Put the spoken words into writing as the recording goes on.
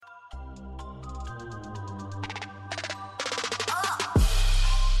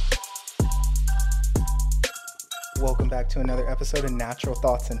Welcome back to another episode of Natural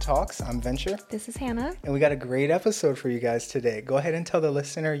Thoughts and Talks. I'm Venture. This is Hannah. And we got a great episode for you guys today. Go ahead and tell the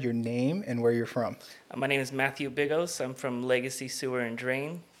listener your name and where you're from. My name is Matthew Bigos. I'm from Legacy Sewer and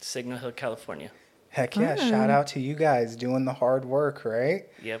Drain, Signal Hill, California. Heck yeah, shout out to you guys doing the hard work, right?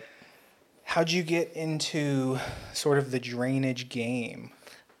 Yep. How'd you get into sort of the drainage game?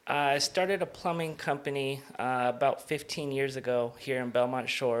 I started a plumbing company about 15 years ago here in Belmont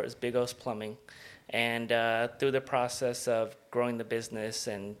Shore. It was Bigos Plumbing. And through the process of growing the business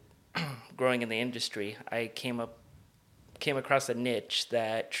and growing in the industry, I came across a niche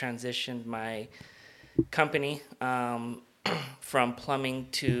that transitioned my company from plumbing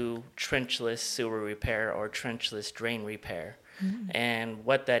to trenchless sewer repair or trenchless drain repair. And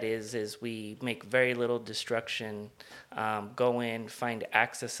what that is we make very little destruction, go in, find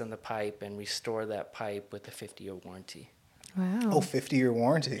access in the pipe, and restore that pipe with a 50-year warranty. Wow. Oh, 50-year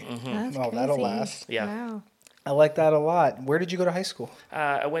warranty. That's Well, crazy. that'll last. Yeah. Wow. I like that a lot. Where did you go to high school?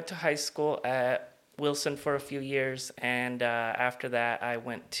 I went to high school at Wilson for a few years, and after that I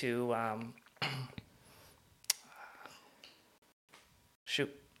went to,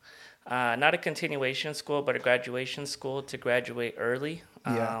 not a continuation school, but a graduation school to graduate early.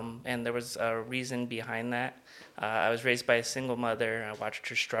 Yeah. And there was a reason behind that. I was raised by a single mother. I watched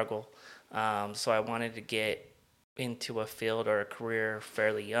her struggle. So I wanted to get into a field or a career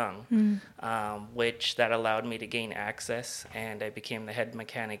fairly young, which that allowed me to gain access. And I became the head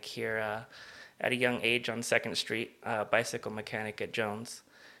mechanic here at a young age on 2nd Street, bicycle mechanic at Jones.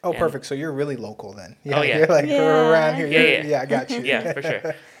 Oh, perfect. So you're really local then. Yeah, Oh, yeah. You're like around here. Yeah. I got you. Yeah, for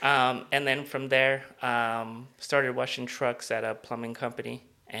sure. And then from there, started washing trucks at a plumbing company,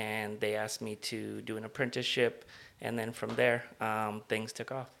 and they asked me to do an apprenticeship. And then from there, things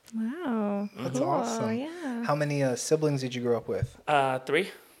took off. Wow. That's cool. awesome. Yeah. How many siblings did you grow up with? 3.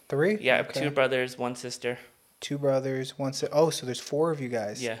 3? Yeah, I have Okay. 2 brothers, 1 sister. 2 brothers, 1 sister. Oh, so there's 4 of you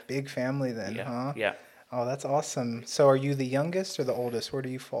guys. Yeah. Big family then, Yeah, huh? yeah. Oh, that's awesome. So are you the youngest or the oldest? Where do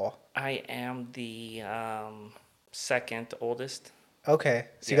you fall? I am the second oldest. Okay.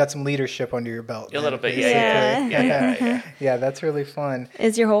 So you Yeah. got some leadership under your belt. A then, little bit, basically. yeah. Yeah, that's really fun.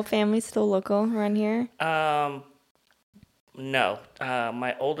 Is your whole family still local around here? No.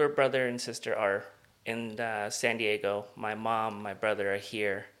 My older brother and sister are in San Diego. My mom, my brother are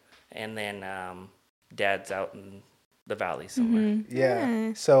here. And then dad's out in the valley somewhere.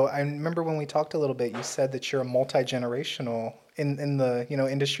 Yeah. So I remember when we talked a little bit, you said that you're a multi-generational in the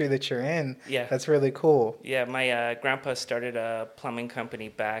industry that you're in. Yeah. That's really cool. Yeah, my grandpa started a plumbing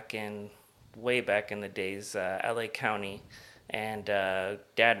company way back in the days, LA County. And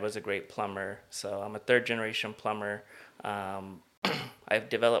dad was a great plumber. So I'm a 3rd-generation plumber. I've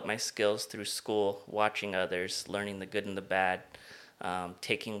developed my skills through school, watching others, learning the good and the bad,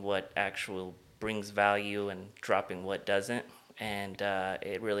 taking what actual brings value and dropping what doesn't. And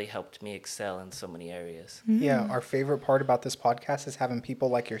it really helped me excel in so many areas. Yeah, our favorite part about this podcast is having people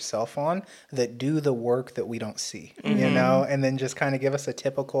like yourself on that do the work that we don't see, you know, and then just kind of give us a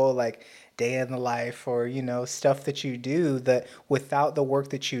typical like day in the life or, stuff that you do that without the work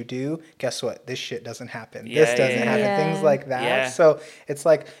that you do, guess what? This shit doesn't happen. This doesn't happen. Yeah. Things like that. Yeah. So it's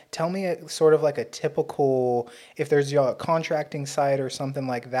like, tell me sort of like a typical, if there's a contracting site or something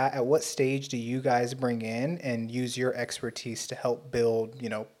like that, at what stage do you guys bring in and use your expertise to help build,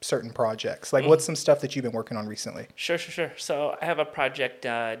 certain projects? Like what's some stuff that you've been working on recently? Sure. So I have a project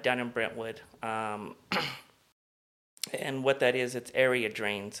down in Brentwood. And what that is, it's area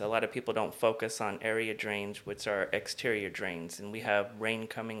drains. A lot of people don't focus on area drains, which are exterior drains. And we have rain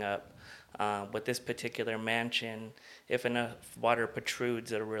coming up. With this particular mansion, if enough water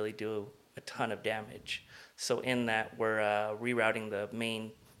protrudes, it'll really do a ton of damage. So in that, we're rerouting the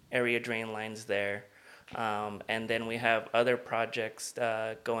main area drain lines there. And then we have other projects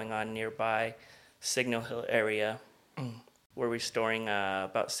going on nearby, Signal Hill area. We're restoring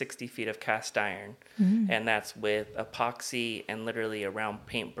about 60 feet of cast iron, and that's with epoxy and literally a round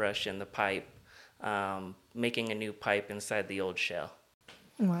paintbrush in the pipe, making a new pipe inside the old shell.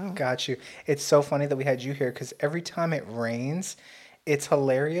 Wow. Got you. It's so funny that we had you here because every time it rains, it's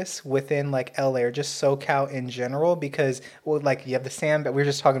hilarious within like LA or just SoCal in general because like you have the sand, but we were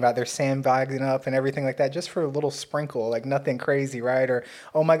just talking about their sandbagging up and everything like that just for a little sprinkle, like nothing crazy, right? Or,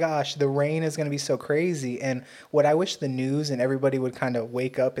 oh my gosh, the rain is going to be so crazy. And what I wish the news and everybody would kind of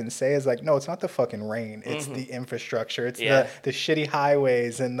wake up and say is like, no, it's not the fucking rain. It's the infrastructure. It's the shitty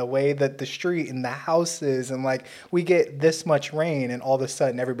highways and the way that the street and the houses and like we get this much rain and all of a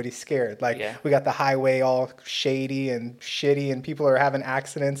sudden everybody's scared. Like we got the highway all shady and shitty and people are having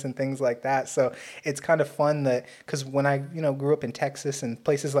accidents and things like that. So it's kind of fun that, because when I, grew up in Texas and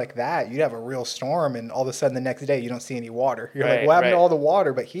places like that, you'd have a real storm and all of a sudden the next day you don't see any water. You're like, Right, what happened to right. all the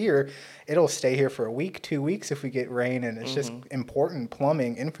water? But here, it'll stay here for a week, 2 weeks if we get rain, and it's just important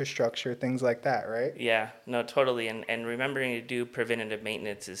plumbing, infrastructure, things like that, right? Yeah, no, totally. And remembering to do preventative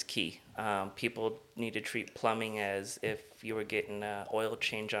maintenance is key. People need to treat plumbing as if you were getting an oil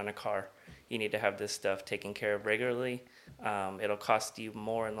change on a car. You need to have this stuff taken care of regularly. It'll cost you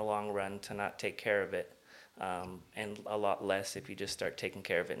more in the long run to not take care of it, and a lot less if you just start taking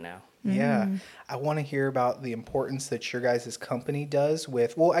care of it now. Yeah, I want to hear about the importance that your guys' company does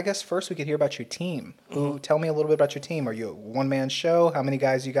with, well, I guess first we could hear about your team. Tell me a little bit about your team. Are you a one-man show? How many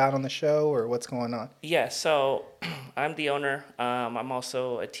guys you got on the show, or what's going on? Yeah, so I'm the owner. I'm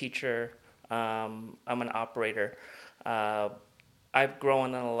also a teacher. I'm an operator. Uh, I've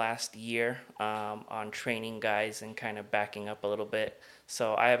grown in the last year on training guys and kind of backing up a little bit.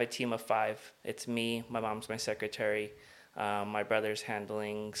 So I have a team of 5. It's me, my mom's my secretary, my brother's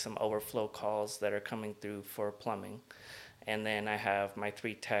handling some overflow calls that are coming through for plumbing. And then I have my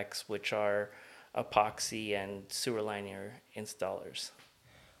 3 techs, which are epoxy and sewer liner installers.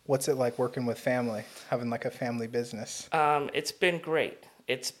 What's it like working with family, having like a family business? It's been great.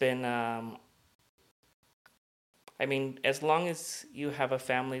 It's been, I mean, as long as you have a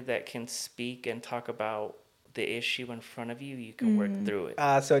family that can speak and talk about the issue in front of you, you can work through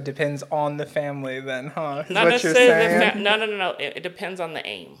it. So it depends on the family then, huh? Is Not what you're necessarily saying? no. It depends on the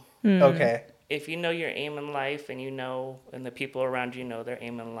aim. Okay. If you know your aim in life and and the people around you know their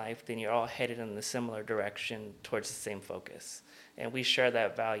aim in life, then you're all headed in the similar direction towards the same focus. And we share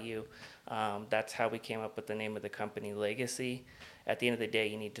that value. That's how we came up with the name of the company, Legacy. At the end of the day,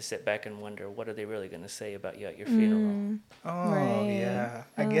 you need to sit back and wonder, what are they really going to say about you at your funeral? Oh, Right. yeah.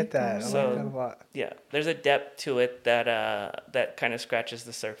 I I get like that. that. I like So- that a lot. Yeah, there's a depth to it that kind of scratches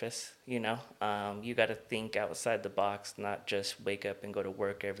the surface. You got to think outside the box, not just wake up and go to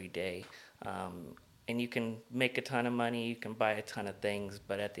work every day. And you can make a ton of money, you can buy a ton of things,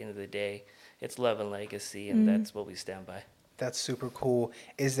 but at the end of the day, it's love and legacy, and that's what we stand by. That's super cool.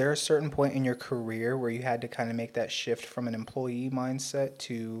 Is there a certain point in your career where you had to kind of make that shift from an employee mindset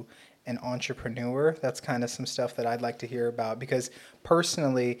to an entrepreneur? That's kind of some stuff that I'd like to hear about, because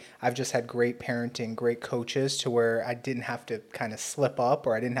personally, I've just had great parenting, great coaches to where I didn't have to kind of slip up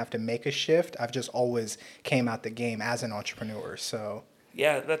or I didn't have to make a shift. I've just always came out the game as an entrepreneur. So,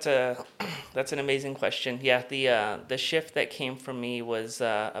 Yeah, that's an amazing question. Yeah, the shift that came from me was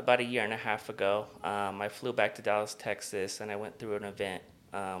about a year and a half ago. I flew back to Dallas, Texas, and I went through an event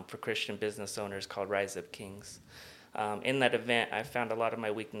for Christian business owners called Rise Up Kings. In that event, I found a lot of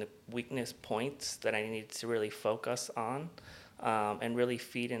my weakness points that I needed to really focus on, and really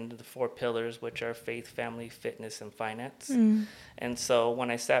feed into the 4 pillars, which are faith, family, fitness, and finance. And so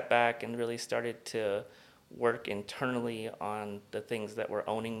when I sat back and really started to work internally on the things that were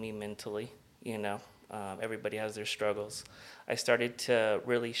owning me mentally, everybody has their struggles. I started to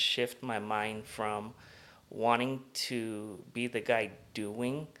really shift my mind from wanting to be the guy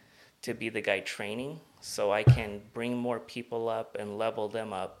doing to be the guy training, so I can bring more people up and level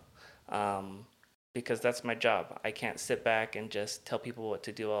them up, because that's my job. I can't sit back and just tell people what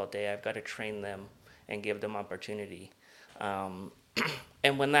to do all day. I've got to train them and give them opportunity.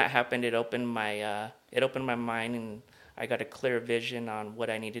 And when that happened, it opened my mind, and I got a clear vision on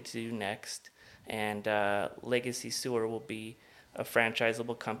what I needed to do next. And Legacy Sewer will be a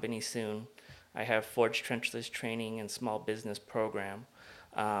franchisable company soon. I have Forged Trenchless training and small business program,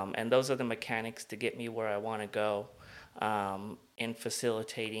 and those are the mechanics to get me where I want to go, in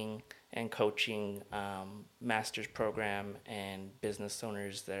facilitating and coaching master's program and business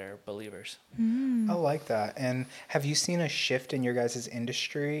owners that are believers. I like that. And have you seen a shift in your guys'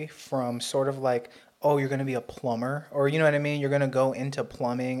 industry from sort of like, oh, you're going to be a plumber, or you know what I mean? You're going to go into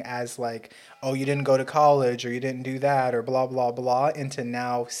plumbing as like, oh, you didn't go to college or you didn't do that or blah, blah, blah, into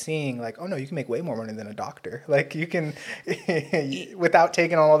now seeing like, oh no, you can make way more money than a doctor. Like you can, without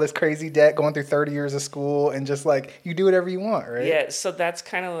taking on all this crazy debt, going through 30 years of school, and just like, you do whatever you want, right? Yeah, so that's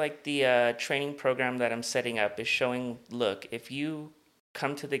kind of like the training program that I'm setting up, is showing, look, if you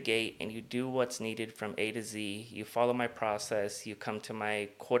come to the gate and you do what's needed from A to Z, you follow my process, you come to my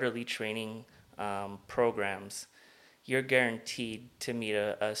quarterly training programs, you're guaranteed to meet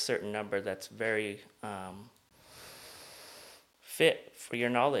a certain number that's very fit for your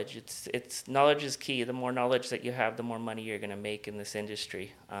knowledge. It's knowledge is key. The more knowledge that you have, the more money you're going to make in this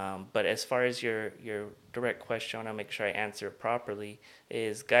industry. But as far as your direct question, I want to make sure I answer it properly,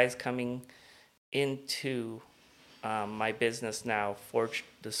 is guys coming into my business now, for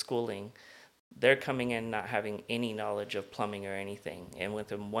the schooling, they're coming in not having any knowledge of plumbing or anything, and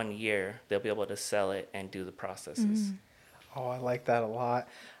within 1 year they'll be able to sell it and do the processes. Oh, I like that a lot.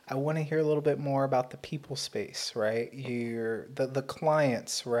 I want to hear a little bit more about the people space, right? The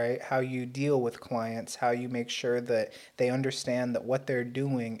clients, right? How you deal with clients, how you make sure that they understand that what they're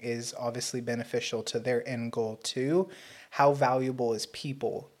doing is obviously beneficial to their end goal too. How valuable is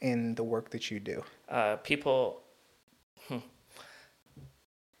people in the work that you do? People,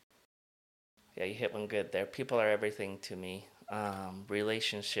 yeah, you hit one good there. People are everything to me.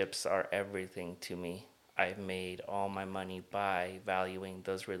 Relationships are everything to me. I've made all my money by valuing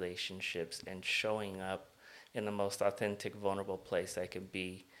those relationships and showing up in the most authentic, vulnerable place I can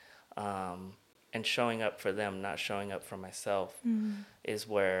be. And showing up for them, not showing up for myself, is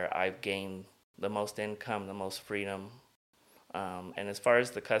where I've gained the most income, the most freedom. And as far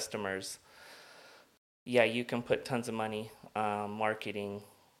as the customers, yeah, you can put tons of money, marketing,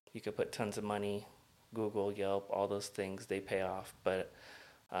 you could put tons of money, Google, Yelp, all those things, they pay off. But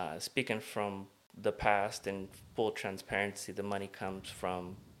speaking from the past and full transparency, the money comes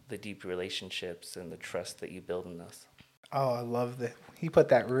from the deep relationships and the trust that you build in those. Oh, I love that. He put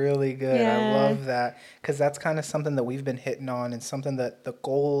that really good. I Yeah. love that because that's kind of something that we've been hitting on, and something that the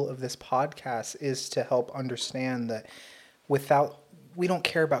goal of this podcast is to help understand that without, we don't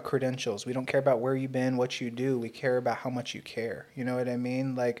care about credentials. We don't care about where you've been, what you do. We care about how much you care. You know what I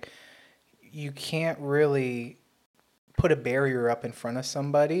mean? Like, you can't really put a barrier up in front of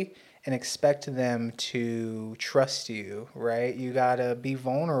somebody and expect them to trust you, right? You gotta be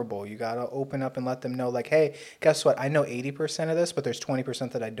vulnerable. You gotta open up and let them know, like, hey, guess what? I know 80% of this, but there's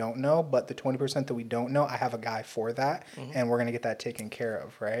 20% that I don't know. But the 20% that we don't know, I have a guy for that, and we're gonna get that taken care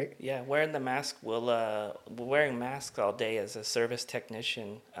of, right? Yeah, wearing the mask wearing masks all day as a service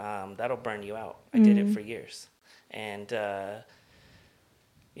technician, that'll burn you out. I did it for years. And the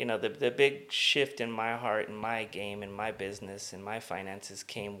big shift in my heart, in my game, in my business, in my finances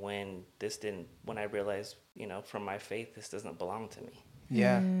came when I realized, from my faith, this doesn't belong to me.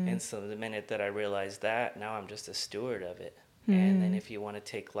 Yeah. And so the minute that I realized that, now I'm just a steward of it. And then if you want to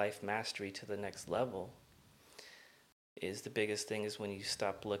take life mastery to the next level, is the biggest thing is when you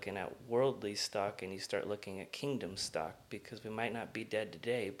stop looking at worldly stock and you start looking at kingdom stock, because we might not be dead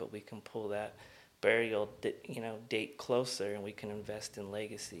today, but we can pull that burial date closer, and we can invest in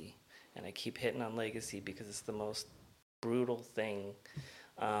legacy. And I keep hitting on legacy because it's the most brutal thing,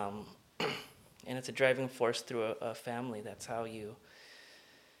 and it's a driving force through a family. That's how you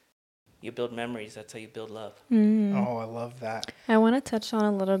build memories. That's how you build love. Oh, I love that. I want to touch on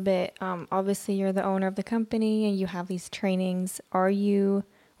a little bit. Obviously, you're the owner of the company and you have these trainings. Are you,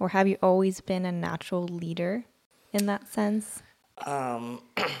 or have you always been a natural leader in that sense?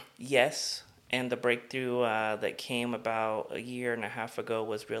 Yes. And the breakthrough that came about a year and a half ago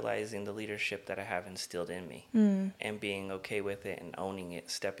was realizing the leadership that I have instilled in me, and being okay with it and owning it,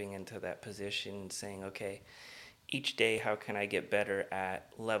 stepping into that position and saying, okay, each day, how can I get better at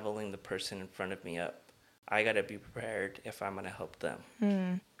leveling the person in front of me up? I got to be prepared if I'm going to help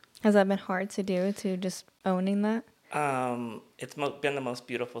them. Has that been hard to do, to just owning that? It's been the most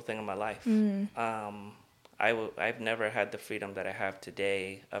beautiful thing in my life. I've never had the freedom that I have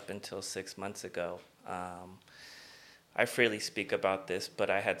today up until 6 months ago. I freely speak about this, but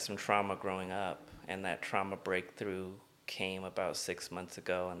I had some trauma growing up, and that trauma breakthrough came about 6 months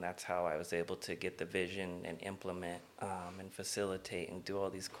ago, and that's how I was able to get the vision and implement and facilitate and do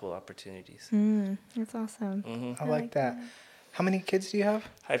all these cool opportunities. That's awesome. I like that. How many kids do you have?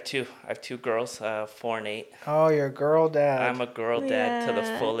 I have two girls, 4 and 8. Oh, you're a girl dad. I'm a girl dad to the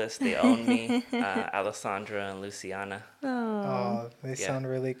Yeah. fullest. They own me, Alessandra and Luciana. Oh, they Yeah. sound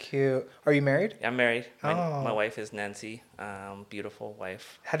really cute. Are you married? I'm married. My Oh. wife is Nancy, beautiful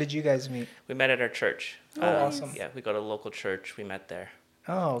wife. How did you guys meet? We met at our church. Oh, awesome. Yeah, we go to a local church. We met there.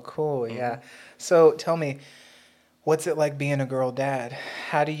 Oh, cool. Yeah. So tell me, what's it like being a girl dad?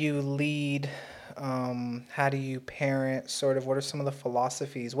 How do you lead? How do you parent? Sort of, what are some of the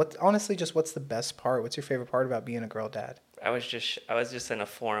philosophies? Honestly, just what's the best part? What's your favorite part about being a girl dad? I was just in a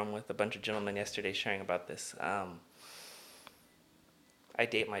forum with a bunch of gentlemen yesterday sharing about this. I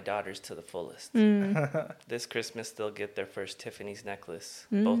date my daughters to the fullest. This Christmas, they'll get their first Tiffany's necklace,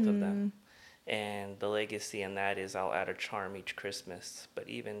 both of them. And the legacy in that is I'll add a charm each Christmas, but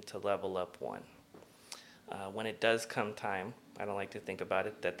even to level up one. When it does come time, I don't like to think about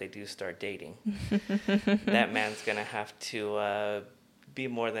it, that they do start dating. That man's going to have to be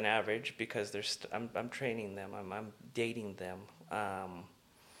more than average, because I'm training them, I'm dating them.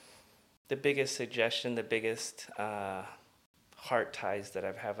 The biggest suggestion, the biggest heart ties that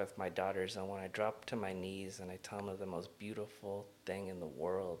I've had with my daughters, and when I drop to my knees and I tell them the most beautiful thing in the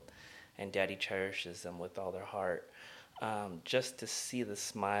world, and daddy cherishes them with all their heart. Just to see the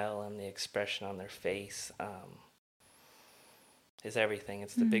smile and the expression on their face is everything.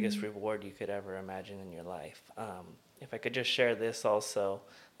 It's the biggest reward you could ever imagine in your life. If I could just share this also,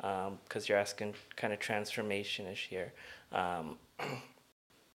 because you're asking kind of transformation-ish here.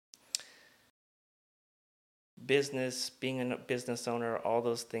 Business, being a business owner, all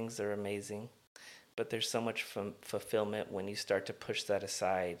those things are amazing, but there's so much fulfillment when you start to push that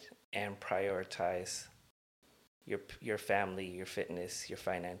aside and prioritize your family, your fitness, your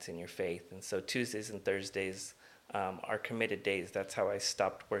finance, and your faith. And so Tuesdays and Thursdays are committed days. That's how I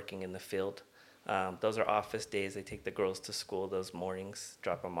stopped working in the field. Those are office days. I take the girls to school those mornings,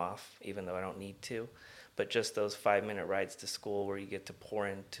 drop them off, even though I don't need to. But just those 5-minute rides to school where you get to pour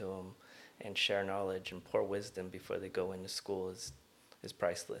into them and share knowledge and pour wisdom before they go into school is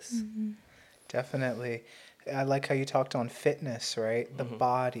priceless. Definitely. I like how you talked on fitness, right? The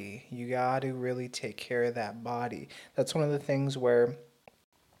body. You got to really take care of that body. That's one of the things where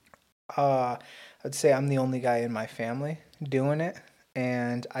I'd say I'm the only guy in my family doing it.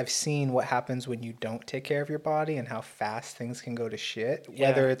 And I've seen what happens when you don't take care of your body and how fast things can go to shit,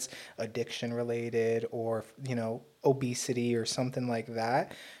 whether it's addiction related or, obesity or something like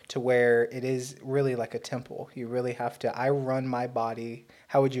that, to where it is really like a temple. You really have to, I run my body,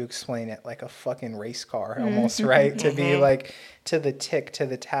 how would you explain it? Like a fucking race car almost, right? To be like to the tick, to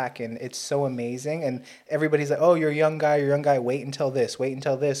the tack. And it's so amazing. And everybody's like, oh, you're a young guy. Wait until this, wait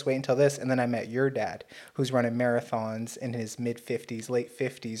until this, wait until this. And then I met your dad, who's running marathons in his mid 50s, late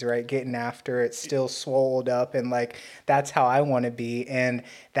 50s, right? Getting after it, still swolled up. And like, that's how I want to be. And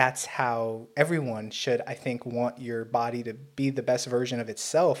that's how everyone should, I think, want your body to be the best version of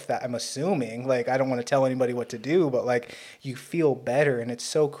itself. That I'm assuming, like, I don't want to tell anybody what to do, but like, you feel better. And it's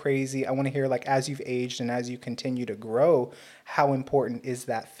so crazy. I want to hear, like, as you've aged and as you continue to grow, how important is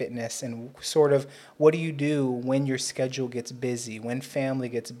that fitness, and sort of what do you do when your schedule gets busy, when family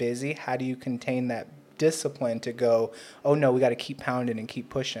gets busy? How do you contain that discipline to go, oh no, we got to keep pounding and keep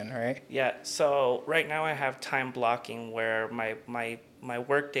pushing, right? Yeah, so right now I have time blocking where my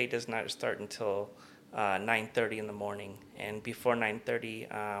work day does not start until 9:30 in the morning, and before 9:30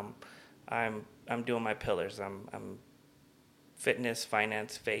 I'm doing my pillars. I'm fitness,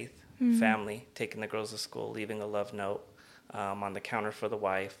 finance, faith, family, taking the girls to school, leaving a love note on the counter for the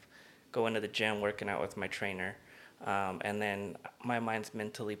wife, going to the gym, working out with my trainer, and then my mind's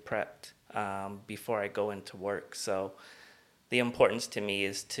mentally prepped before I go into work. So the importance to me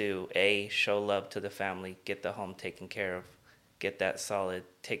is to show love to the family, get the home taken care of, get that solid,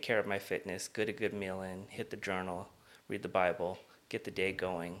 take care of my fitness, get a good meal in, hit the journal, read the Bible, get the day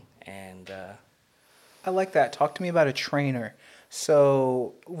going. And I like that. Talk to me about a trainer.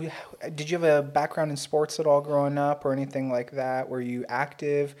 So, did you have a background in sports at all growing up or anything like that? Were you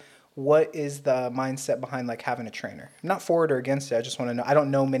active? What is the mindset behind like having a trainer? I'm not for it or against it. I just want to know. I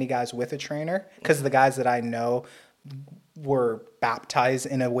don't know many guys with a trainer because the guys that I know were baptized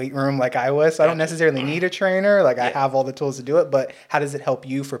in a weight room like I was. So I don't necessarily need a trainer. Like I have all the tools to do it, but how does it help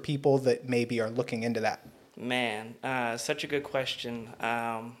you for people that maybe are looking into that? Man, such a good question.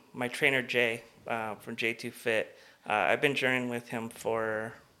 My trainer, Jay, from J2 Fit, I've been journeying with him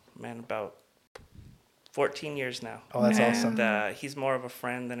for, about 14 years now. Oh, that's awesome. And he's more of a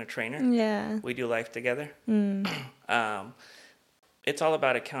friend than a trainer. Yeah. We do life together. It's all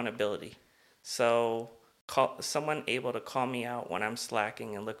about accountability. So someone able to call me out when I'm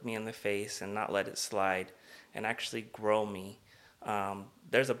slacking and look me in the face and not let it slide and actually grow me.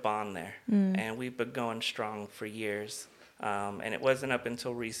 There's a bond there. And we've been going strong for years. And it wasn't up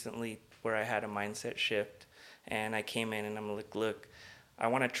until recently where I had a mindset shift. And I came in and I'm like, look, I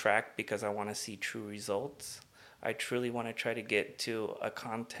want to track because I want to see true results. I truly want to try to get to a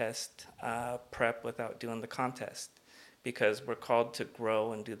contest prep without doing the contest, because we're called to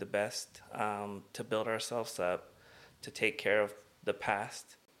grow and do the best, to build ourselves up, to take care of the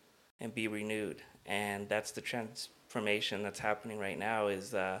past and be renewed. And that's the transformation that's happening right now.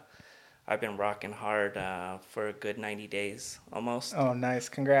 Is I've been rocking hard for a good 90 days almost. Oh, nice.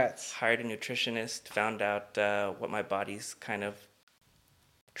 Congrats. Hired a nutritionist, found out what my body's kind of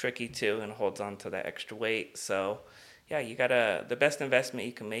tricky to and holds on to that extra weight. So yeah, the best investment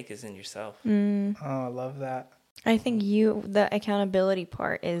you can make is in yourself. Oh, I love that. I think the accountability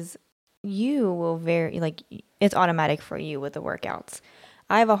part is you will it's automatic for you with the workouts.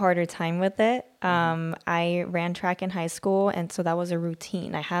 I have a harder time with it. I ran track in high school, and so that was a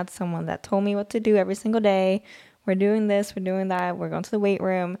routine. I had someone that told me what to do every single day. We're doing this, we're doing that, we're going to the weight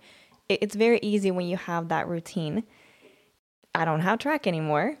room. It's very easy when you have that routine. I don't have track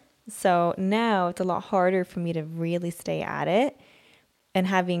anymore. So now it's a lot harder for me to really stay at it. and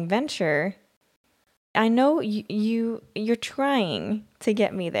having venture, I know you're trying to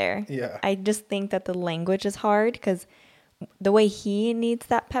get me there. Yeah. I just think that the language is hard because the way he needs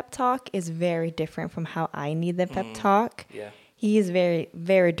that pep talk is very different from how I need the pep talk. Yeah. He is very,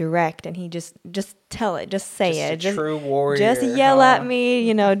 very direct, and he just tell it, just say Just it, a true warrior. just yell at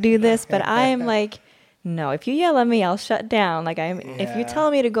me, do this. But I am like, no, if you yell at me, I'll shut down. Like if you tell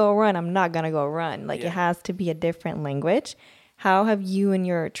me to go run, I'm not gonna go run. Like it has to be a different language. How have you and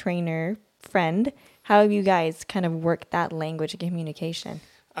your trainer friend? How have you guys kind of worked that language of communication?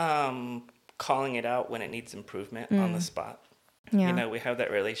 Calling it out when it needs improvement on the spot. Yeah. We have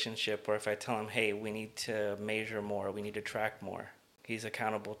that relationship where if I tell him, hey, we need to measure more, we need to track more, he's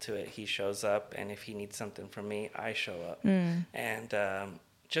accountable to it. He shows up, and if he needs something from me, I show up. And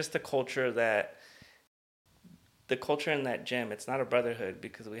just the culture in that gym, it's not a brotherhood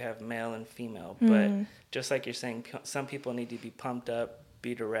because we have male and female, but just like you're saying, some people need to be pumped up,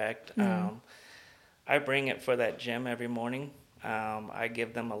 be direct. I bring it for that gym every morning. I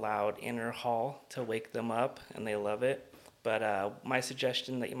give them a loud inner hall to wake them up, and they love it. But my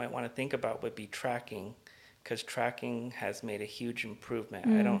suggestion that you might want to think about would be tracking, because tracking has made a huge improvement.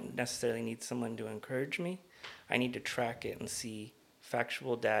 I don't necessarily need someone to encourage me. I need to track it and see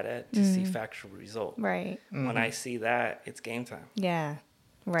factual data to see factual result. Right. When I see that, it's game time. Yeah.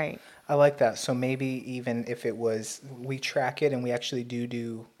 Right. I like that. So maybe even if it was, we track it and we actually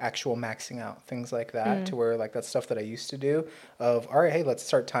do actual maxing out, things like that, to where like that's stuff that I used to do of, all right, hey, let's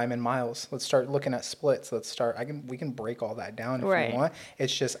start time in miles. Let's start looking at splits. We can break all that down if you want.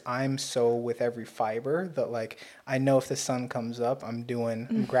 It's just, I'm so with every fiber that like, I know if the sun comes up, I'm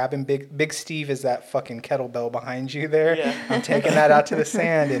grabbing Big Steve is that fucking kettlebell behind you there. Yeah. I'm taking that out to the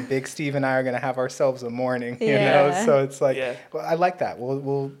sand, and Big Steve and I are going to have ourselves a morning, So it's like, well, I like that.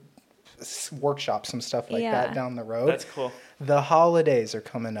 We'll workshop some stuff like that down the road. That's cool. The holidays are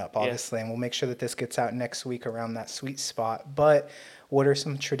coming up, obviously, and we'll make sure that this gets out next week around that sweet spot. But what are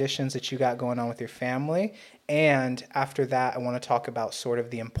some traditions that you got going on with your family? And after that, I want to talk about sort of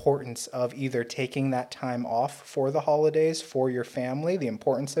the importance of either taking that time off for the holidays for your family, the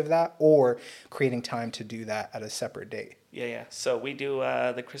importance of that, or creating time to do that at a separate date. Yeah. So we do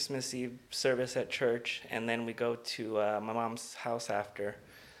the Christmas Eve service at church, and then we go to my mom's house after.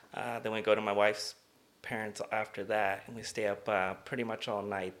 Then we go to my wife's parents after that, and we stay up pretty much all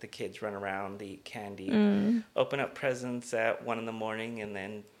night. The kids run around, they eat candy, open up presents at 1 a.m, and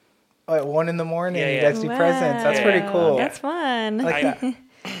then... Oh, at 1 a.m, you guys do presents. That's pretty cool. That's fun. I like that.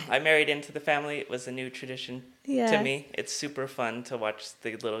 I married into the family. It was a new tradition to me. It's super fun to watch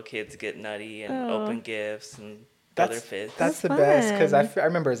the little kids get nutty and open gifts and... That's the best, because I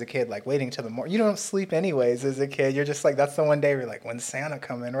remember as a kid, like, waiting till the morning. You don't sleep anyways as a kid. You're just like, that's the one day where you're like, when's Santa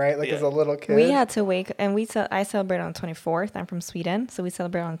coming, right? Like, as a little kid. We had to wait, and I celebrate on the 24th. I'm from Sweden, so we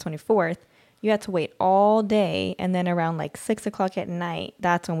celebrate on the 24th. You had to wait all day, and then around like 6 o'clock at night,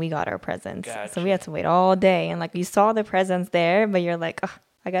 that's when we got our presents. Gotcha. So we had to wait all day, and like you saw the presents there, but you're like, oh,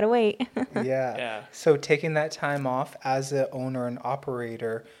 I gotta wait. Yeah. So taking that time off as an owner and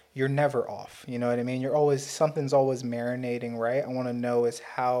operator, you're never off. You know what I mean? Something's always marinating, right? I want to know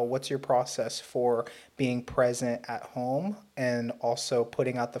what's your process for being present at home and also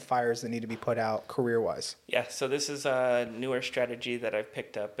putting out the fires that need to be put out career-wise? Yeah, so this is a newer strategy that I've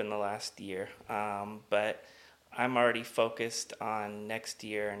picked up in the last year. But I'm already focused on next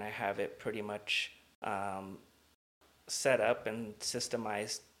year, and I have it pretty much set up and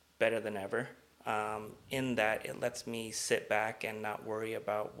systemized better than ever. In that it lets me sit back and not worry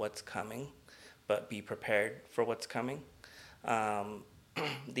about what's coming, but be prepared for what's coming.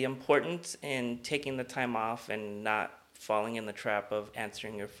 The importance in taking the time off and not falling in the trap of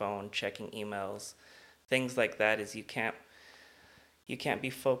answering your phone, checking emails, things like that, is you can't be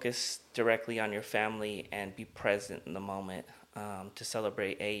focused directly on your family and be present in the moment to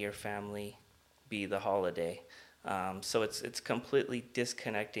celebrate your family, B, the holiday. So it's completely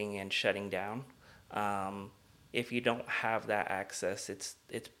disconnecting and shutting down. If you don't have that access, it's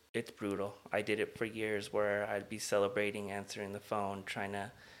brutal. I did it for years where I'd be celebrating, answering the phone, trying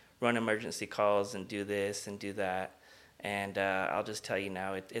to run emergency calls and do this and do that. And I'll just tell you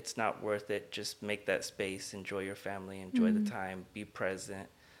now, it's not worth it. Just make that space, enjoy your family, enjoy the time, be present.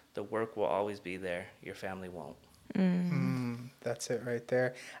 The work will always be there. Your family won't. That's it right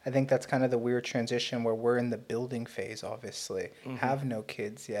there. I think that's kind of the weird transition where we're in the building phase, obviously. Have no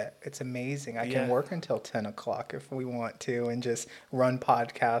kids yet. It's amazing. I can work until 10 o'clock if we want to and just run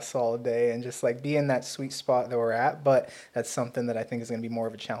podcasts all day and just like be in that sweet spot that we're at. But that's something that I think is going to be more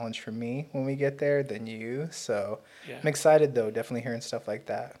of a challenge for me when we get there than you. So I'm excited, though, definitely hearing stuff like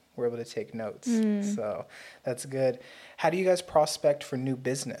that. we're able to take notes. So that's good. How do you guys prospect for new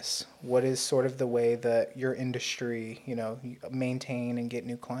business? What is sort of the way that your industry, you know, you maintain and get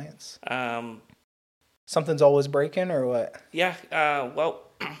new clients? Something's always breaking or what? Yeah, well,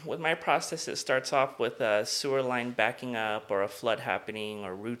 with my process, it starts off with a sewer line backing up or a flood happening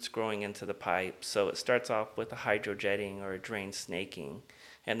or roots growing into the pipe. So it starts off with a hydrojetting or a drain snaking.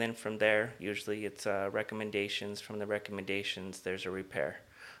 And then from there, usually it's recommendations. From the recommendations, there's a repair.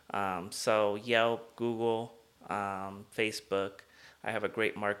 So Yelp, Google, Facebook. I have a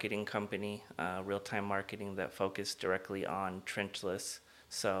great marketing company, real-time marketing that focus directly on trenchless.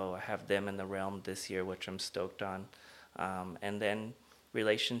 So I have them in the realm this year, which I'm stoked on. And then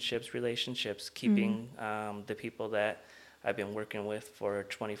relationships, keeping the people that I've been working with for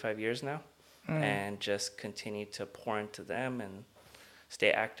 25 years now, and just continue to pour into them and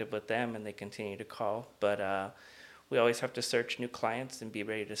stay active with them, and they continue to call. But we always have to search new clients and be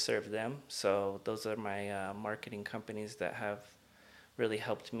ready to serve them. So those are my marketing companies that have really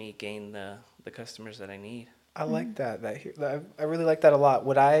helped me gain the customers that I need. I like that. I really like that a lot.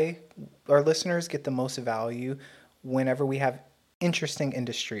 Our listeners get the most value whenever we have interesting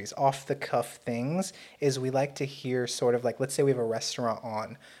industries, off the cuff things, is we like to hear sort of like, let's say we have a restaurant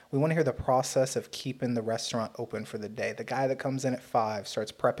on. We want to hear the process of keeping the restaurant open for the day. The guy that comes in at 5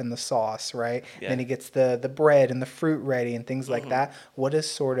 starts prepping the sauce, right? Yeah. Then he gets the bread and the fruit ready and things like that. What does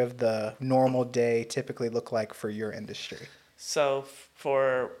sort of the normal day typically look like for your industry? So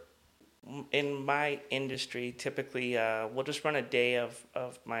in my industry, typically we'll just run a day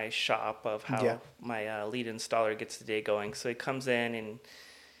of my shop of how my lead installer gets the day going. So he comes in and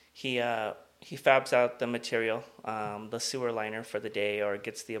he fabs out the material, the sewer liner for the day, or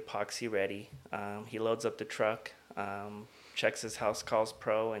gets the epoxy ready. He loads up the truck, checks his house calls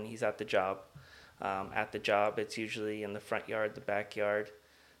pro, and he's at the job. At the job, it's usually in the front yard, the backyard.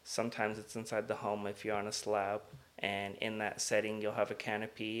 Sometimes it's inside the home if you're on a slab. And in that setting, you'll have a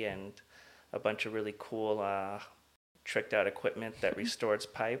canopy and a bunch of really cool tricked out equipment that restores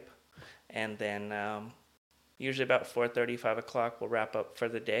pipe. And then usually about 4:30, 5 o'clock, we'll wrap up for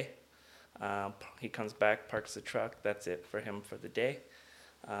the day. He comes back, parks the truck. That's it for him for the day.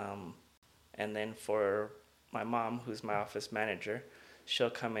 And then for my mom, who's my office manager,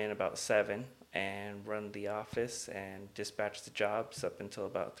 she'll come in about 7 and run the office and dispatch the jobs up until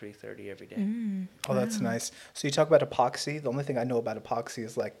about 3:30 every day. Oh, that's nice. So you talk about epoxy. The only thing I know about epoxy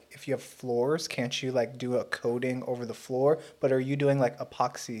is like if you have floors, can't you like do a coating over the floor? But are you doing like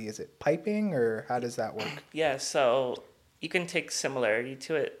epoxy? Is it piping or how does that work? Yeah, so you can take similarity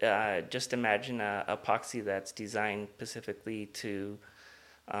to it. Just imagine a epoxy that's designed specifically to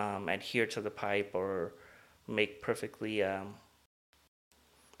adhere to the pipe or make perfectly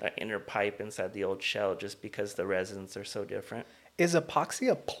that inner pipe inside the old shell, just because the resins are so different. Is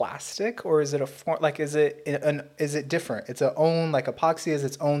epoxy a plastic or is it a form? Like, is it different? It's a own, like epoxy is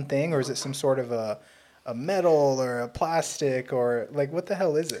its own thing, or is it some sort of a metal or a plastic, or like what the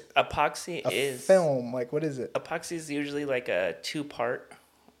hell is it? Epoxy is film. Like, what is it? Epoxy is usually like a 2-part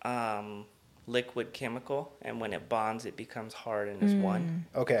liquid chemical, and when it bonds, it becomes hard and is one.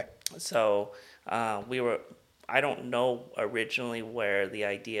 Okay. So I don't know originally where the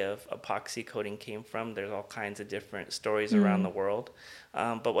idea of epoxy coating came from. There's all kinds of different stories around the world.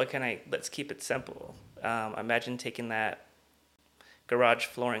 But let's keep it simple. Imagine taking that garage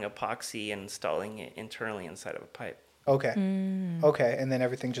flooring epoxy and installing it internally inside of a pipe. Okay. Okay. And then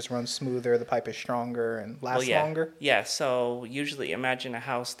everything just runs smoother. The pipe is stronger and lasts longer. Yeah. So usually imagine a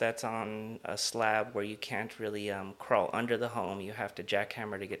house that's on a slab where you can't really crawl under the home. You have to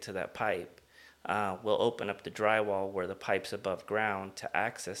jackhammer to get to that pipe. We'll open up the drywall where the pipe's above ground to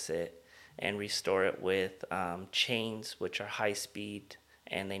access it and restore it with chains, which are high speed,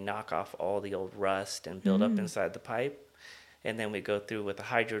 and they knock off all the old rust and build up inside the pipe. And then we go through with a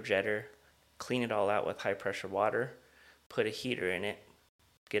hydrojetter, clean it all out with high pressure water, put a heater in it,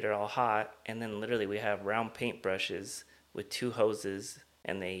 get it all hot, and then literally we have round paint brushes with 2 hoses,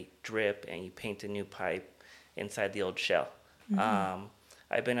 and they drip, and you paint a new pipe inside the old shell.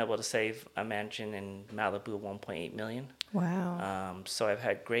 I've been able to save a mansion in Malibu $1.8 million. Wow. So I've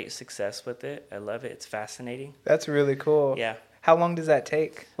had great success with it. I love it. It's fascinating. That's really cool. Yeah. How long does that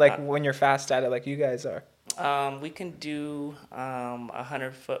take? Like when you're fast at it, like you guys are? We can do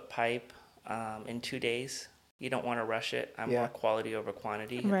 100-foot pipe in 2 days. You don't want to rush it. I'm Yeah. more quality over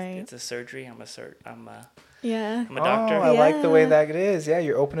quantity. Right. It's a surgery. Yeah. I'm a Oh, doctor. I like the way Yeah. that it is. Yeah,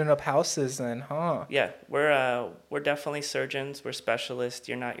 you're opening up houses then, huh? Yeah, we're definitely surgeons. We're specialists.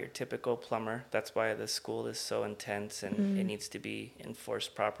 You're not your typical plumber. That's why the school is so intense and it needs to be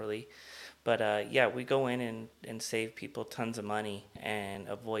enforced properly. But yeah, we go in and save people tons of money and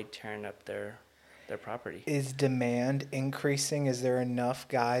avoid tearing up their property. Is demand increasing? Is there enough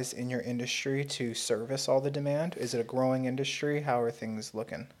guys in your industry to service all the demand? Is it a growing industry? How are things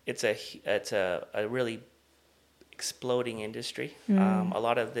looking? It's a really exploding industry. A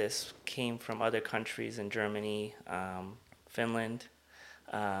lot of this came from other countries in Germany, Finland,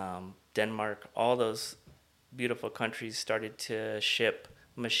 Denmark. All those beautiful countries started to ship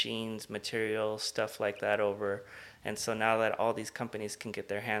machines, materials, stuff like that over. And so now that all these companies can get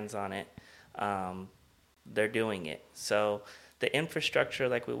their hands on it, um, they're doing it. So the infrastructure,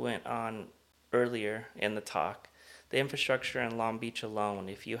 like we went on earlier in the talk, the infrastructure in Long Beach alone,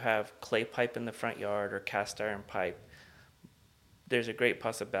 if you have clay pipe in the front yard or cast iron pipe, there's a great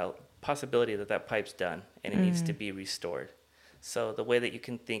possibility that that pipe's done and it needs to be restored. So the way that you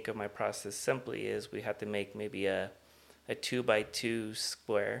can think of my process simply is we have to make maybe a 2 by 2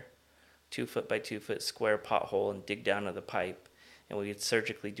 square, 2 foot by 2 foot square pothole and dig down to the pipe. And we would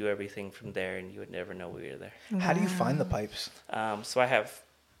surgically do everything from there, and you would never know we were there. How do you find the pipes? So I have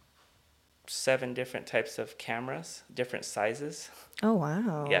 7 different types of cameras, different sizes. Oh,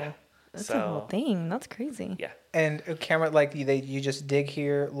 wow. Yeah. That's a whole thing. That's crazy. Yeah. And a camera, like you just dig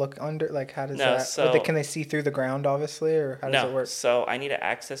here, look under, like how does No, that? so- Can they see through the ground, obviously, or how does it No, work? so I need an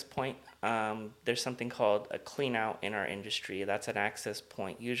access point. There's something called a clean out in our industry. That's an access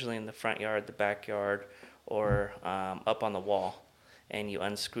point, usually in the front yard, the backyard, or up on the wall. And you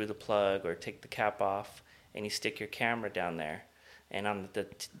unscrew the plug or take the cap off, and you stick your camera down there. And on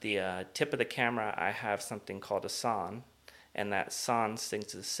the tip of the camera, I have something called a SON, and that SON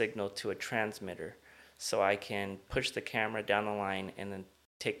sends a signal to a transmitter. So I can push the camera down the line and then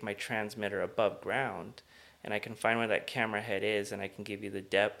take my transmitter above ground, and I can find where that camera head is, and I can give you the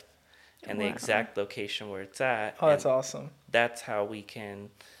depth and the exact location where it's at. Oh, that's and awesome. That's how we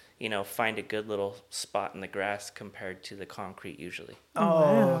can, find a good little spot in the grass compared to the concrete usually. Oh,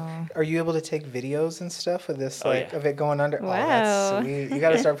 Wow. are you able to take videos and stuff of this, Oh, like yeah. of it going under? Wow. Oh, that's sweet. You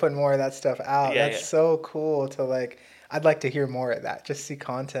got to start putting more of that stuff out. Yeah, That's yeah. so cool to like. I'd like to hear more of that. Just see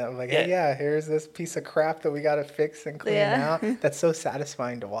content of like, hey, yeah, here's this piece of crap that we got to fix and clean Yeah. out. That's so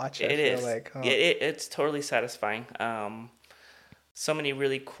satisfying to watch. I It feel is. like, huh? It's totally satisfying. So many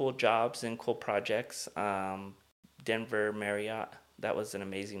really cool jobs and cool projects. Denver Marriott, that was an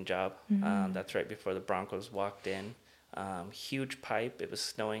amazing job. That's right before the Broncos walked in. Huge pipe. It was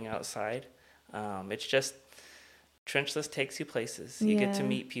snowing outside. It's just trenchless takes you places. You get to Yeah.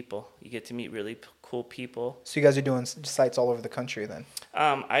 meet people. You get to meet really cool people. So you guys are doing sites all over the country then?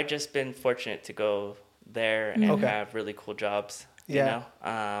 I've just been fortunate to go there and Okay. have really cool jobs. Yeah.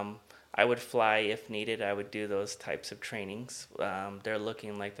 I would fly if needed. I would do those types of trainings. They're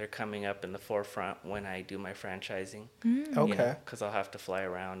looking like they're coming up in the forefront when I do my franchising. Okay. Because I'll have to fly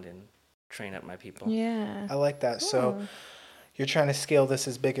around and train up my people. Yeah. I like that. So Cool. you're trying to scale this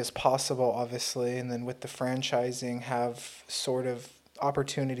as big as possible, obviously, and then with the franchising, have sort of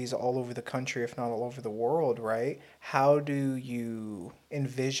opportunities all over the country, if not all over the world, right? How do you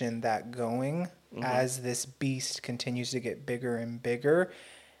envision that going as this beast continues to get bigger and bigger?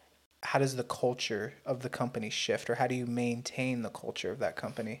 How does the culture of the company shift, or how do you maintain the culture of that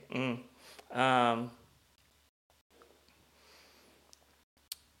company?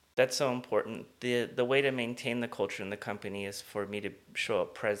 That's so important. The way to maintain the culture in the company is for me to show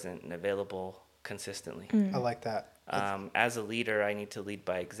up present and available consistently. I like that. As a leader, I need to lead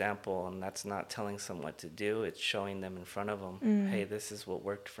by example, and that's not telling someone what to do. It's showing them in front of them, hey, this is what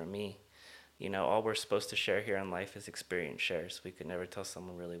worked for me. All we're supposed to share here in life is experience shares. We could never tell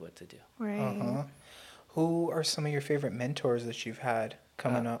someone really what to do. Right. Uh-huh. Who are some of your favorite mentors that you've had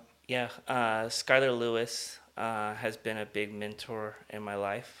coming up? Yeah, Skylar Lewis has been a big mentor in my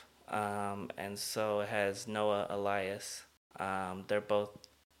life, and so has Noah Elias. They're both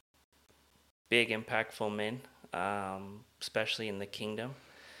big, impactful men, especially in the kingdom,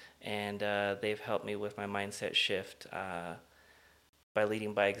 and they've helped me with my mindset shift by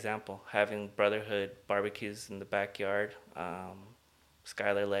leading by example, having brotherhood barbecues in the backyard,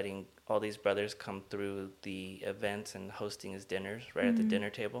 Skylar letting all these brothers come through the events and hosting his dinners right at the dinner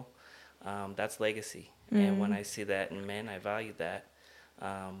table. That's legacy. And when I see that in men, I value that.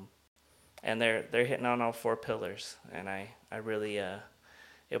 And they're hitting on all 4 pillars. And I really,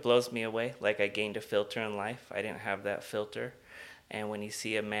 it blows me away. Like I gained a filter in life. I didn't have that filter. And when you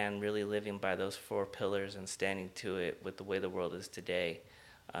see a man really living by those 4 pillars and standing to it with the way the world is today,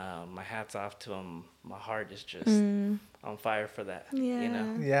 my hat's off to him. My heart is just on fire for that. Yeah. You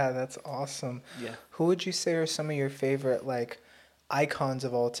know? Yeah, that's awesome. Yeah. Who would you say are some of your favorite like icons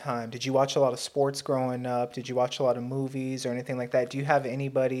of all time? Did you watch a lot of sports growing up? Did you watch a lot of movies or anything like that? Do you have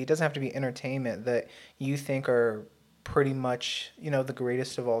anybody, it doesn't have to be entertainment, that you think are pretty much, you know, the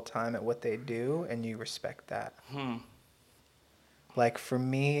greatest of all time at what they do and you respect that? Like for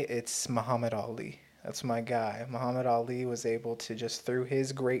me, it's Muhammad Ali. That's my guy. Muhammad Ali was able to just, through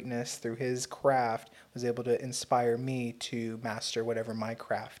his greatness, through his craft, was able to inspire me to master whatever my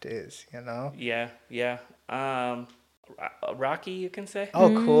craft is, you know? Yeah. Rocky, you can say. Oh,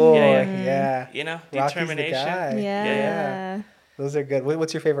 cool. Yeah. Yeah. You know, Rocky's determination. the guy. Yeah. Those are good.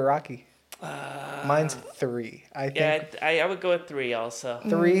 What's your favorite Rocky? Mine's 3. I think. Yeah, I would go with 3 also.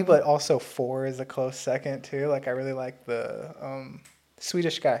 3, but also 4 is a close second too. Like I really like the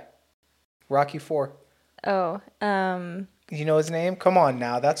Swedish guy, Rocky 4. Oh, You know his name? Come on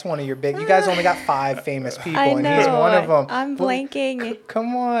now, that's one of your big. You guys only got 5 famous people, I and he's know. one of them. I'm blanking.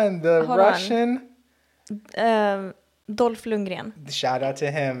 Come on, the Hold Russian. Dolph Lundgren. Shout out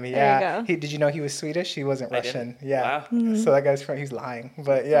to him. There Yeah. you go. Did you know he was Swedish? He wasn't I Russian. didn't. Yeah. Wow. So that guy's he's lying.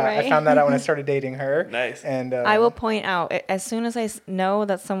 But yeah, I Right. found that out when I started dating her. Nice. And I will point out as soon as I know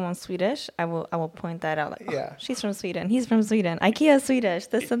that someone's Swedish, I will point that out. Like, oh, Yeah. she's from Sweden. He's from Sweden. IKEA's Swedish.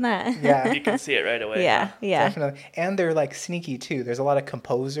 This and that. Yeah. You can see it right away. yeah. Yeah. Definitely. And they're like sneaky too. There's a lot of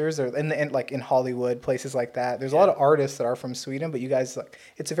composers or like in Hollywood, places like that. There's a lot of artists that are from Sweden, but you guys like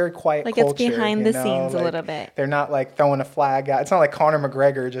it's a very quiet Like culture. it's behind you the know? scenes Like, a little bit. They're not like throwing a flag out. It's not like Conor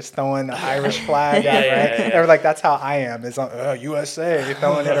McGregor just throwing the Irish flag out, right? Yeah. They're like, that's how I am. It's like, USA,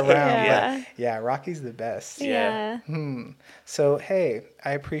 throwing it around. Yeah. But yeah, Rocky's the best. Yeah. So, hey,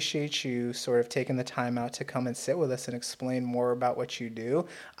 I appreciate you sort of taking the time out to come and sit with us and explain more about what you do.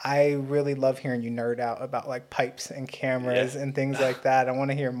 I really love hearing you nerd out about like pipes and cameras and things like that. I want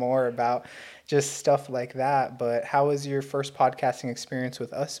to hear more about just stuff like that. But how has your first podcasting experience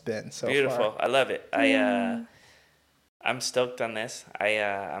with us been so Beautiful. far? I love it. I'm stoked on this.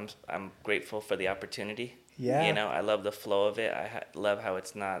 I'm grateful for the opportunity. Yeah. You know, I love the flow of it. I love how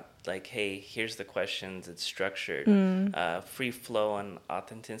it's not like, hey, here's the questions. It's structured. Free flow and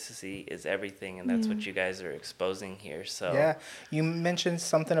authenticity is everything, and that's what you guys are exposing here. So Yeah. You mentioned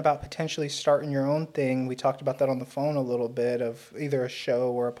something about potentially starting your own thing. We talked about that on the phone a little bit, of either a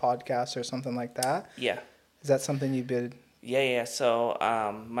show or a podcast or something like that. Yeah. Is that something you did? Yeah. So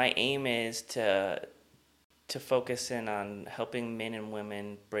my aim is to focus in on helping men and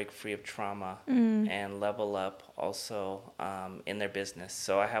women break free of trauma and level up also in their business.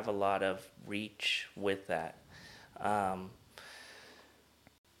 So I have a lot of reach with that.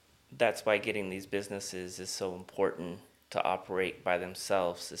 That's why getting these businesses is so important to operate by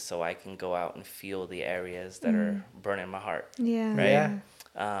themselves, is so I can go out and feel the areas that are burning my heart. Yeah. Right?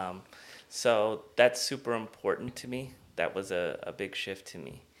 Yeah. So that's super important to me. That was a big shift to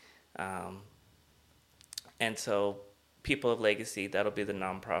me. And so People of Legacy, that'll be the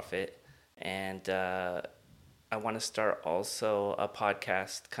nonprofit. And I want to start also a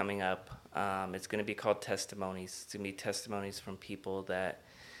podcast coming up. It's going to be called Testimonies. It's going to be testimonies from people that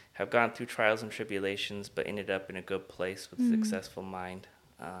have gone through trials and tribulations but ended up in a good place with a successful mind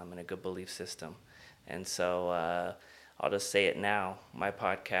and a good belief system. And so I'll just say it now. My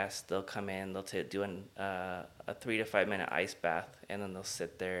podcast, they'll come in, they'll do a 3 to 5 minute ice bath, and then they'll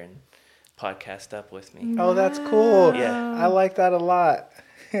sit there and podcast up with me. Oh, that's cool. Yeah. I like that a lot.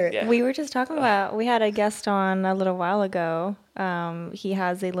 Yeah. We were just talking about, we had a guest on a little while ago. He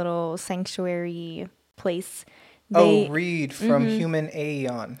has a little sanctuary place. Reed from Human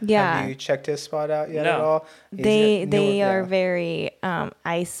Aeon. Yeah. Have you checked his spot out yet No. at all? They are very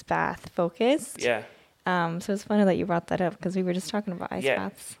ice bath focused. Yeah. So it's funny that you brought that up because we were just talking about ice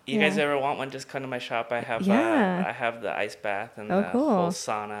baths. You guys ever want one, just come to my shop. I have the ice bath and the whole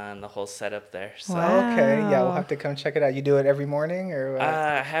sauna and the whole setup there. So Okay, yeah, we'll have to come check it out. You do it every morning, or what?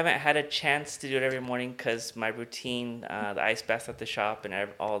 I haven't had a chance to do it every morning because my routine, the ice bath at the shop and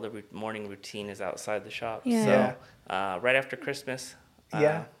all the morning routine is outside the shop. Yeah. So right after Christmas,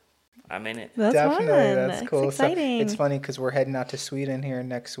 Yeah. I'm in it. That's Definitely, fun. that's cool. It's exciting. So it's funny because we're heading out to Sweden here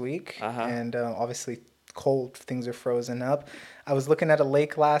next week, and obviously cold, things are frozen up. I was looking at a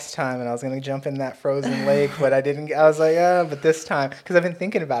lake last time and I was going to jump in that frozen lake, but I didn't. I was like, but this time, because I've been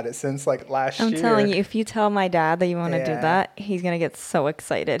thinking about it since like last year. I'm telling you, if you tell my dad that you want to do that, he's going to get so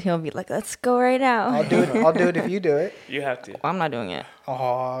excited. He'll be like, let's go right now. I'll do it. I'll do it if you do it. You have to. Well, I'm not doing it.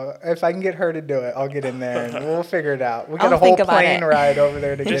 Oh, if I can get her to do it, I'll get in there and we'll figure it out. We got a whole plane ride over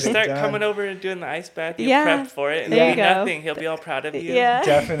there to just get it done. Just start coming over and doing the ice bath. You prep for it, and there you go. nothing. He'll be all proud of you. Yeah,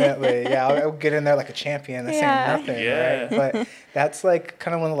 definitely. Yeah, I'll get in there like a champion. That's saying nothing, right? But that's like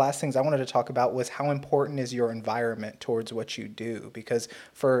kind of one of the last things I wanted to talk about was how important is your environment towards what you do? Because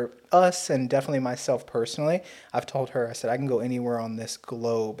for us and definitely myself personally, I've told her, I said, I can go anywhere on this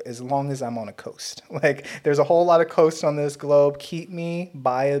globe as long as I'm on a coast. Like there's a whole lot of coast on this globe. Keep me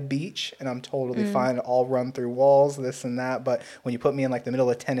by a beach and I'm totally fine. I'll run through walls, this and that. But when you put me in like the middle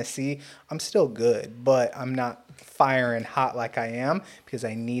of Tennessee, I'm still good, but I'm not firing hot like I am because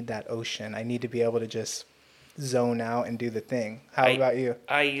I need that ocean. I need to be able to just zone out and do the thing. How about you?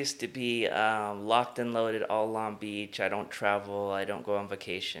 I used to be locked and loaded all Long Beach. I don't travel. I don't go on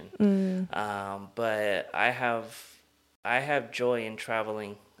vacation. But I have joy in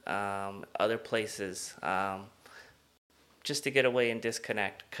traveling other places just to get away and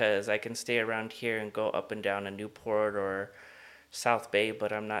disconnect, because I can stay around here and go up and down to Newport or South Bay,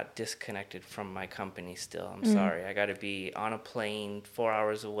 but I'm not disconnected from my company still. I'm sorry. I got to be on a plane 4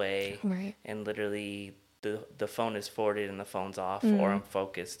 hours away, and literally the phone is forwarded and the phone's off, or I'm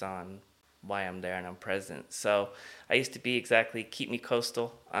focused on why I'm there and I'm present. So I used to be exactly keep me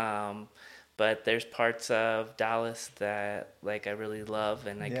coastal, but there's parts of Dallas that like I really love,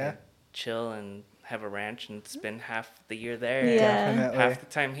 and I can chill and have a ranch and spend half the year there. Definitely. Half the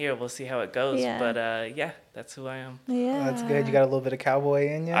time here. We'll see how it goes. But that's who I am. Oh, that's good. You got a little bit of cowboy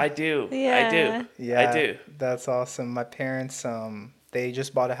in you? I do. Yeah, I do. That's awesome. My parents, they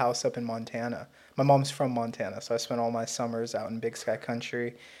just bought a house up in Montana. My mom's from Montana, so I spent all my summers out in Big Sky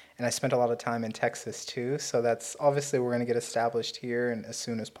Country, and I spent a lot of time in Texas too. So that's obviously we're going to get established here, and as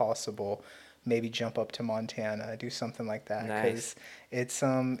soon as possible, maybe jump up to Montana, do something like that, because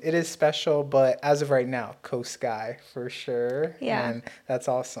it is special. But as of right now, coast guy for sure. And that's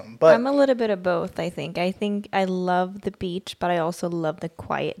awesome. But I'm a little bit of both. I think I love the beach, but I also love the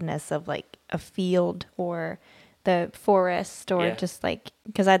quietness of like a field or the forest, or just like,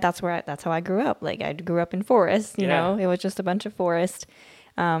 because that's how I grew up. Like I grew up in forest, you know, it was just a bunch of forest.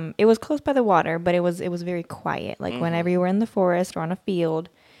 It was close by the water, but it was very quiet. Like whenever you were in the forest or on a field,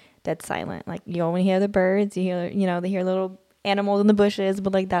 dead silent. Like you only hear the birds, they hear little animals in the bushes,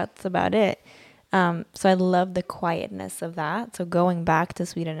 but like that's about it. So I love the quietness of that. So going back to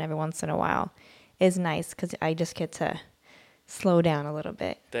Sweden every once in a while is nice because I just get to slow down a little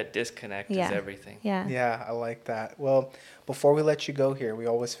bit. That disconnect is everything. Yeah, I like that. Well, before we let you go here, we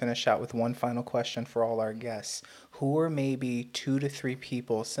always finish out with one final question for all our guests. Who are maybe 2 to 3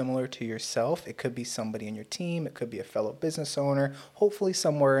 people similar to yourself? It could be somebody in your team. It could be a fellow business owner. Hopefully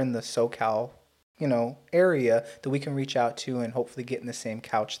somewhere in the SoCal, area that we can reach out to and hopefully get in the same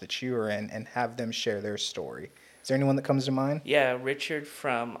couch that you are in and have them share their story. Is there anyone that comes to mind? Yeah, Richard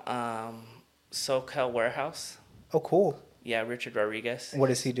from SoCal Warehouse. Oh, cool. Yeah, Richard Rodriguez. What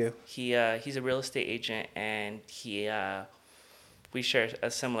does he do? He's a real estate agent, and we share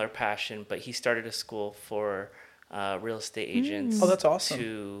a similar passion, but he started a school for real estate agents. Oh, that's awesome.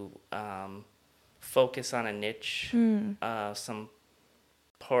 To focus on a niche, some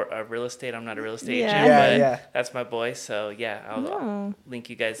real estate. I'm not a real estate agent, but that's my boy. So I'll link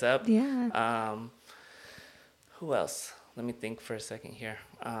you guys up. Yeah. Who else? Let me think for a second here.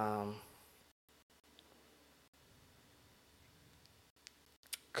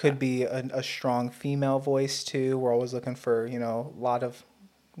 Could be a strong female voice too. We're always looking for, a lot of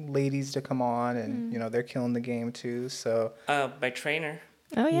ladies to come on, and they're killing the game too. So my trainer.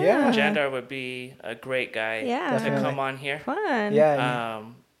 Oh yeah. Jandar would be a great guy to come on here. Fun. Yeah.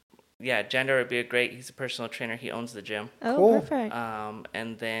 Jandar would be he's a personal trainer. He owns the gym. Oh, cool. Perfect.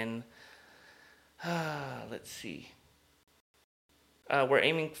 And then let's see. We're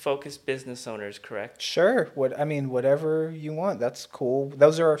aiming focused business owners, correct? Sure. Whatever you want. That's cool.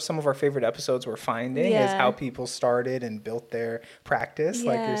 Those are some of our favorite episodes we're finding is how people started and built their practice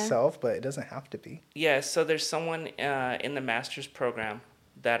like yourself, but it doesn't have to be. Yeah, so there's someone in the master's program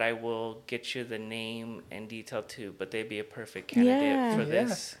that I will get you the name and detail too, but they'd be a perfect candidate for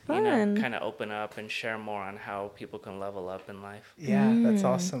this, kind of open up and share more on how people can level up in life. Yeah, that's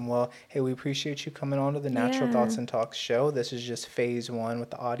awesome. Well, hey, we appreciate you coming on to the Natural Thoughts and Talks show. This is just phase 1 with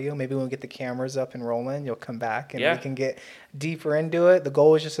the audio. Maybe when we get the cameras up and rolling, you'll come back and we can get deeper into it. The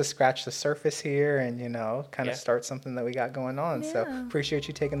goal is just to scratch the surface here and, kind of start something that we got going on. So appreciate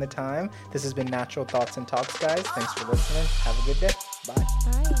you taking the time. This has been Natural Thoughts and Talks, guys. Thanks for listening. Have a good day. Bye.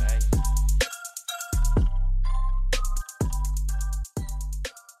 Bye.